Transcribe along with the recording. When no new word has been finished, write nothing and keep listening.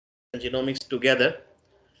genomics together,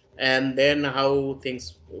 and then how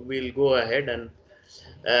things will go ahead. And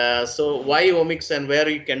so why omics and where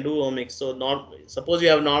you can do omics. So not suppose you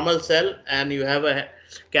have normal cell and you have a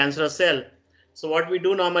cancerous cell. So what we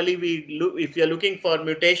do normally, we look, if you are looking for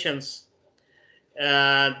mutations,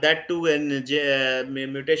 that too in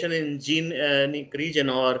mutation in gene region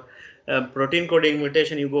or protein coding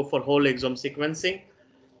mutation, you go for whole exome sequencing.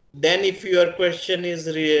 Then if your question is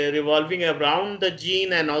revolving around the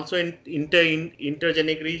gene and also in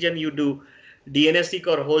intergenic region, you do DNA-seq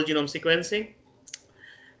or whole genome sequencing.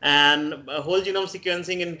 And whole genome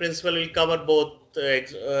sequencing in principle will cover both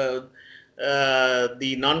the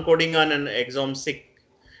non-coding on and exome-seq.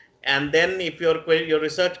 And then if your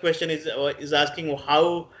research question is asking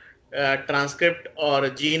how transcript or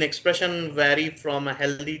gene expression vary from a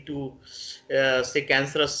healthy to say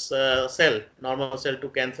cancerous cell, normal cell to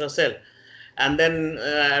cancerous cell. And then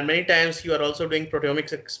many times you are also doing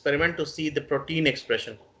proteomics experiment to see the protein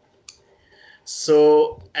expression.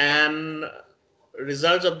 So, and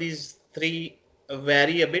results of these three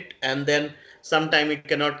vary a bit, and then sometime you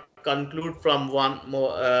cannot conclude from one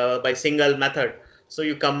more by single method. So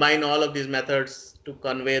you combine all of these methods to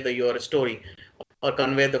convey your story, or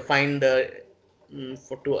convey the find the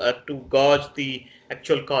to gauge the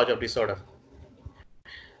actual cause of disorder.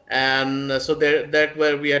 And so that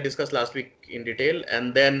where we had discussed last week in detail.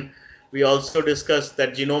 And then we also discussed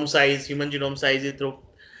that genome size, human genome size is through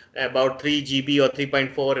about 3 GB or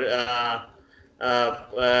 3.4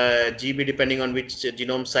 GB, depending on which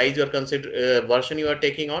genome size you are version you are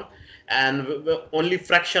taking on. And only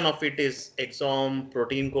fraction of it is exome,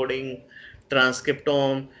 protein coding,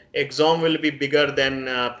 transcriptome. Exome will be bigger than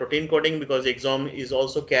protein coding, because exome is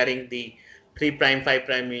also carrying the 3'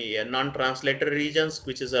 5' non-translator regions,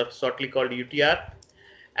 which is shortly called UTR.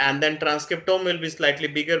 And then transcriptome will be slightly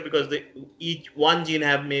bigger, because each one gene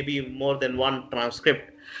have maybe more than one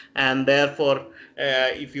transcript, and therefore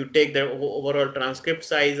if you take the overall transcript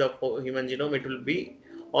size of human genome, it will be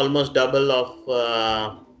almost double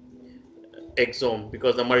of exome,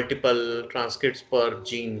 because the multiple transcripts per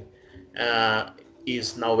gene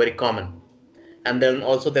is now very common. And then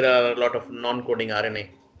also there are a lot of non-coding RNA.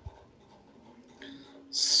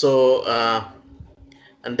 So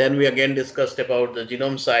and then we again discussed about the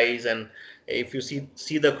genome size. And if you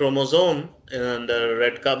see the chromosome and the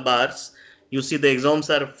red bars, you see the exomes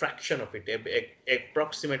are a fraction of it,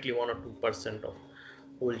 approximately 1 or 2% of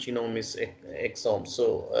whole genome is exome.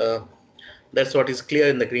 So that's what is clear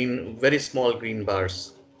in the green, very small green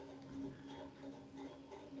bars.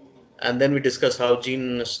 And then we discuss how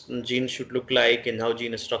gene should look like and how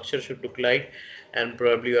gene structure should look like. And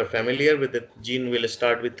probably you are familiar with the gene will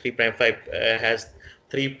start with 3' 5 has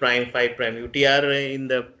 3' 5' UTR in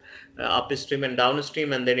the upstream and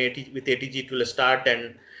downstream, and then with ATG it will start,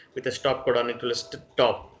 and with a stop codon it will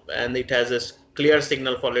stop, and it has a clear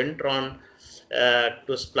signal for intron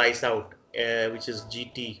to splice out, which is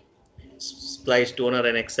GT, splice donor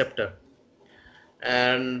and acceptor.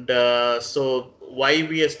 And so why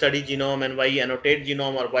we study genome and why annotate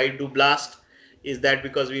genome or why do blast is that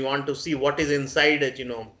because we want to see what is inside a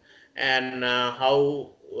genome, and how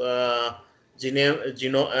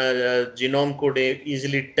genome could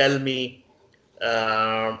easily tell me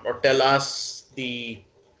or tell us the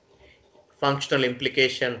functional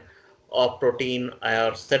implication of protein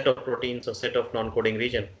or set of proteins or set of non-coding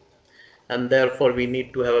region. And therefore we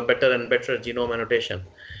need to have a better and better genome annotation.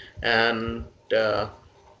 And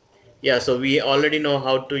yeah, so we already know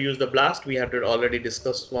how to use the blast. We have to already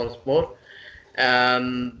discuss once more.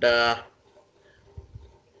 And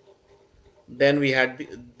then we had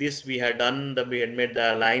we had done we had made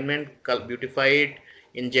the alignment, beautified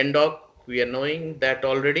in GenDoc. We are knowing that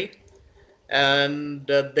already. And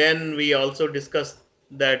then we also discussed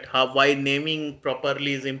that why naming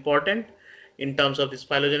properly is important in terms of this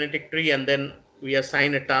phylogenetic tree. And then we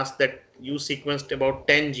assigned a task that you sequenced about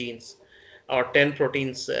 10 genes or 10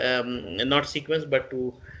 proteins, not sequence, but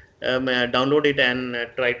to download it and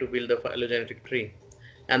try to build the phylogenetic tree.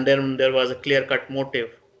 And then there was a clear-cut motive.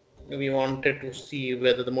 We wanted to see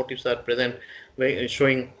whether the motifs are present,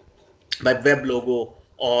 showing by web logo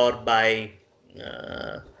or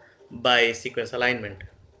uh, by sequence alignment.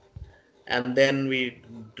 And then we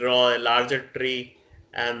draw a larger tree,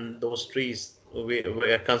 and those trees we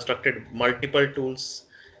constructed multiple tools.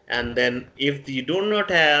 And then if you do not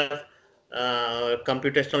have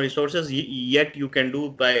computational resources, yet you can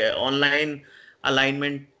do by online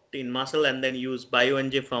alignment in muscle, and then use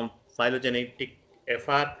BioNJ from phylogenetic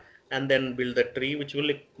FR, and then build the tree, which will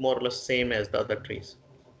look more or less same as the other trees.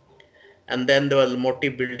 And then there was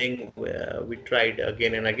motif building. We tried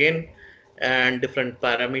again and again, and different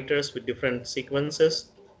parameters with different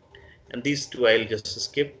sequences, and these two I'll just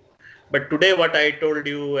skip. But today, what I told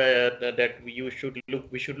you that we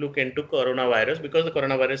should look into coronavirus, because the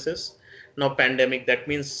coronavirus is now pandemic. That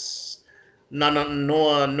means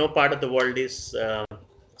no part of the world is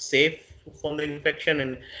safe from the infection,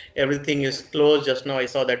 and everything is closed. Just now, I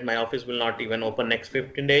saw that my office will not even open next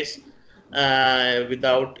 15 days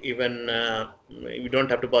without even you don't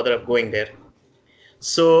have to bother of going there.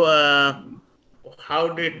 So, how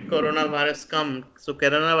did coronavirus come? So,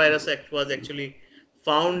 coronavirus was actually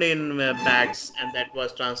found in bats, and that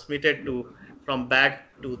was transmitted to from bat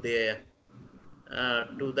to the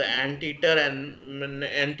anteater, and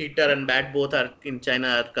anteater and bat both are in China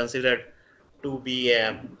are considered to be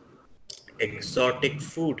exotic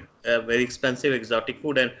food, very expensive exotic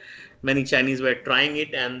food, and many Chinese were trying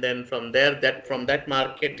it, and then from there, that from that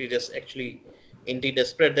market, it is actually indeed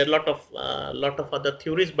spread. There are lot of other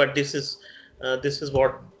theories, but this is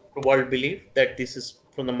what the world believe, that this is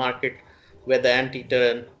from the market where the anteater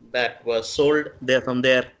and bat was sold. There from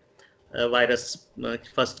there, virus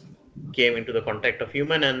first came into the contact of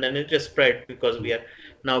human, and then it just spread because we are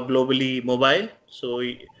now globally mobile. So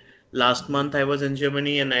last month I was in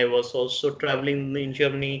Germany, and I was also traveling in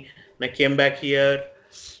Germany, and I came back here.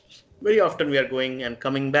 Very often we are going and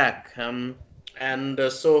coming back, and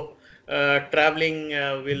so traveling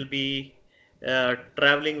will be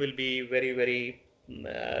very very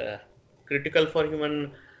uh, critical for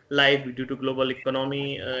human life due to global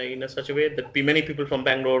economy in a such a way that many people from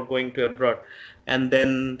Bangalore going to abroad, and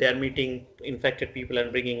then they are meeting infected people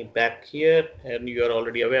and bringing it back here, and you are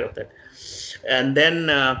already aware of that. And then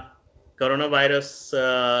coronavirus,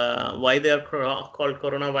 why they are called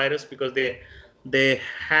coronavirus? Because they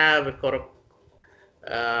have a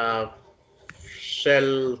uh,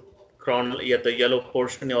 shell coronal, yeah, the yellow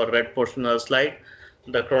portion or red portion of the slide,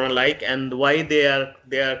 the coronal like. And why they are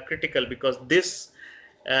critical? Because this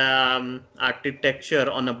architecture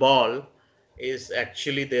on a ball is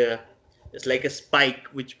actually it's like a spike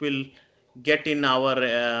which will get in our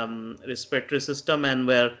respiratory system, and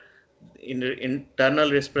where in the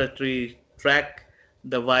internal respiratory tract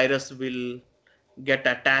the virus will get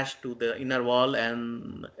attached to the inner wall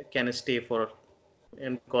and can stay for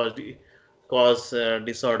and cause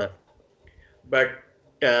disorder. But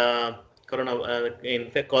corona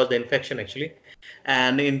cause the infection actually,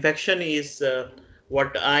 and infection is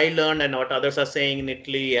what I learned and what others are saying in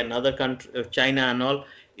Italy and other countries, China and all.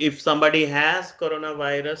 If somebody has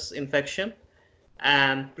coronavirus infection,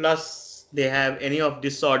 and plus they have any of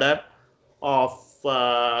disorder of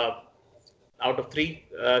out of three,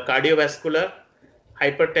 cardiovascular,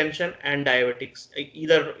 hypertension, and diabetics.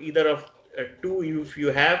 Either of two, if you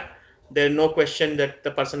have, there's no question that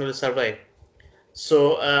the person will survive.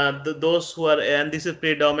 So those who are, and this is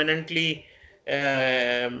predominantly aging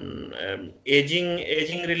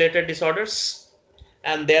related disorders,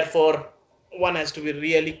 and therefore one has to be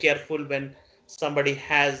really careful when somebody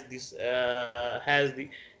has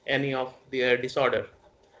any of the disorder,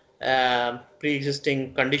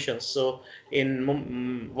 pre-existing conditions. So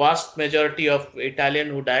in vast majority of Italian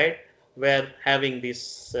who died were having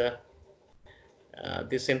this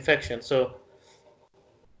infection. So,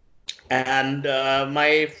 and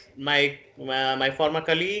my former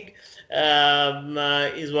colleague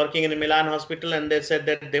is working in a Milan hospital, and they said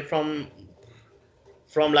that they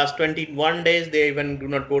from last 21 days they even do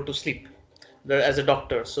not go to sleep as a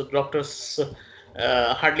doctor. So doctors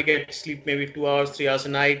hardly get sleep, maybe 2 hours, 3 hours a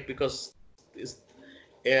night, because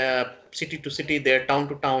city to city, they're town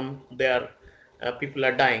to town, people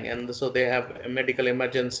are dying, and so they have a medical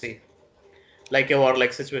emergency, like a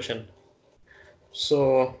war-like situation.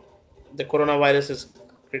 So the coronavirus is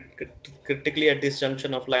critically at this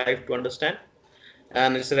junction of life to understand,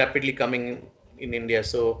 and it's rapidly coming in India.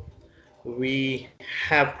 So we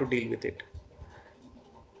have to deal with it.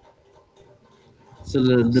 So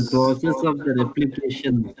the process of the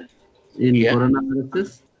replication in Yeah.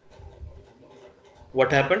 coronaviruses,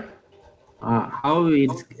 What happened? how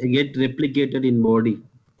it's get replicated in body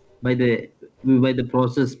by the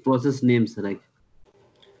process names, like.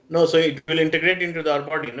 No, so it will integrate into our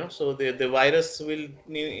body, no? So the virus will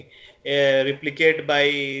replicate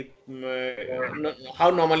by how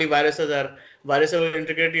normally viruses will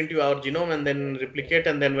integrate into our genome and then replicate,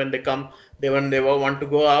 and then when they come, when they want to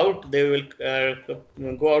go out, they will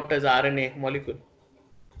go out as RNA molecule.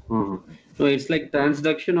 uh So it's like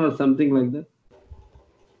transduction or something like that.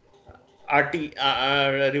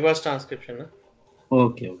 Reverse transcription. No?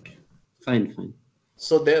 Okay, okay, fine.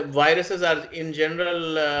 So the viruses are in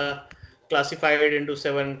general classified into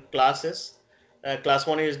 7 classes. Class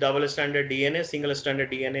 1 is double stranded DNA, single stranded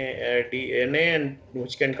DNA, and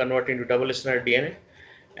which can convert into double stranded DNA.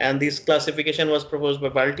 And this classification was proposed by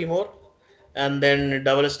Baltimore. And then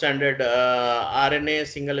double stranded RNA,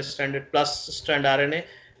 single stranded plus strand RNA,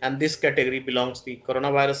 and this category belongs the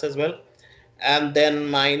coronavirus as well. And then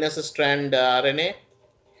minus strand RNA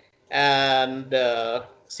and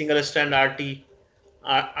single strand RT,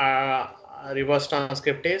 reverse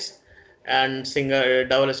transcriptase, and single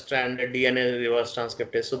double strand DNA reverse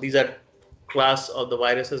transcriptase. So these are class of the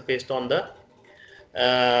viruses based on the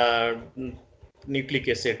nucleic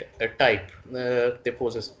acid type they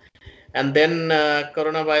possess. And then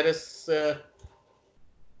coronavirus. Let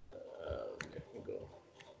me go.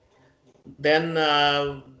 Then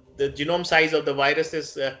the genome size of the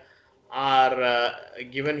viruses are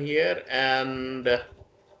given here, and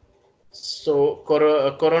so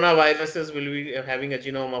coronaviruses will be having a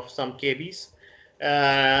genome of some kbs,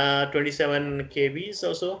 27 kbs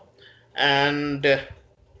or so. And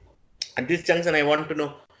at this junction, I want to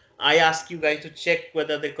know, I ask you guys to check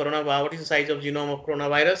whether the coronavirus, what is the size of genome of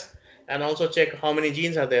coronavirus, and also check how many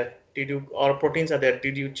genes are there. Did you, or proteins are there?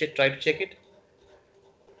 Did you try to check it?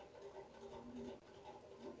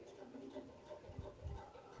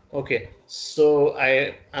 Okay, so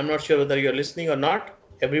I'm not sure whether you're listening or not.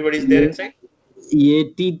 Everybody's there inside.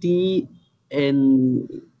 ATT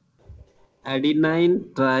and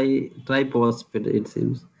adenine triphosphate, it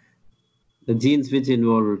seems. The genes which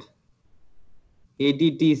involved.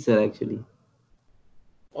 ATT, sir, actually.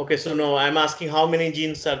 Okay, so no, I'm asking how many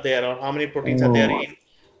genes are there or how many proteins are there Oh, in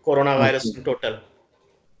coronavirus okay. in total.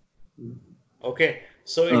 Okay,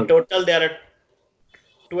 so in Okay. total there are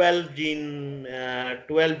 12 gene or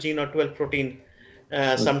 12 protein.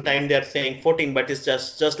 Okay. Sometime they are saying 14, but it's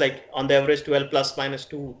just like on the average 12 plus minus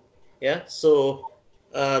 2. Yeah, so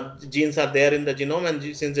genes are there in the genome, and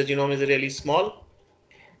since the genome is really small,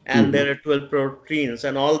 and Mm-hmm. there are 12 proteins,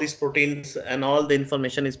 and all these proteins and all the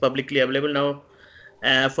information is publicly available now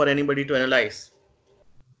for anybody to analyze.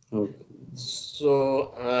 Okay.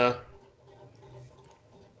 So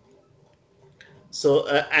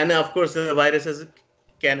and of course the viruses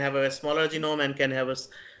can have a smaller genome and can have a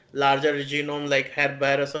larger genome, like herb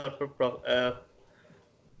virus or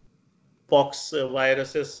pox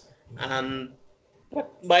viruses. And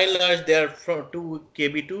by and large they are from 2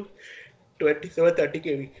 kb to 27 30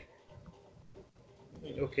 kb.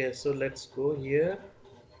 Okay, so let's go here.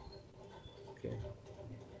 Okay.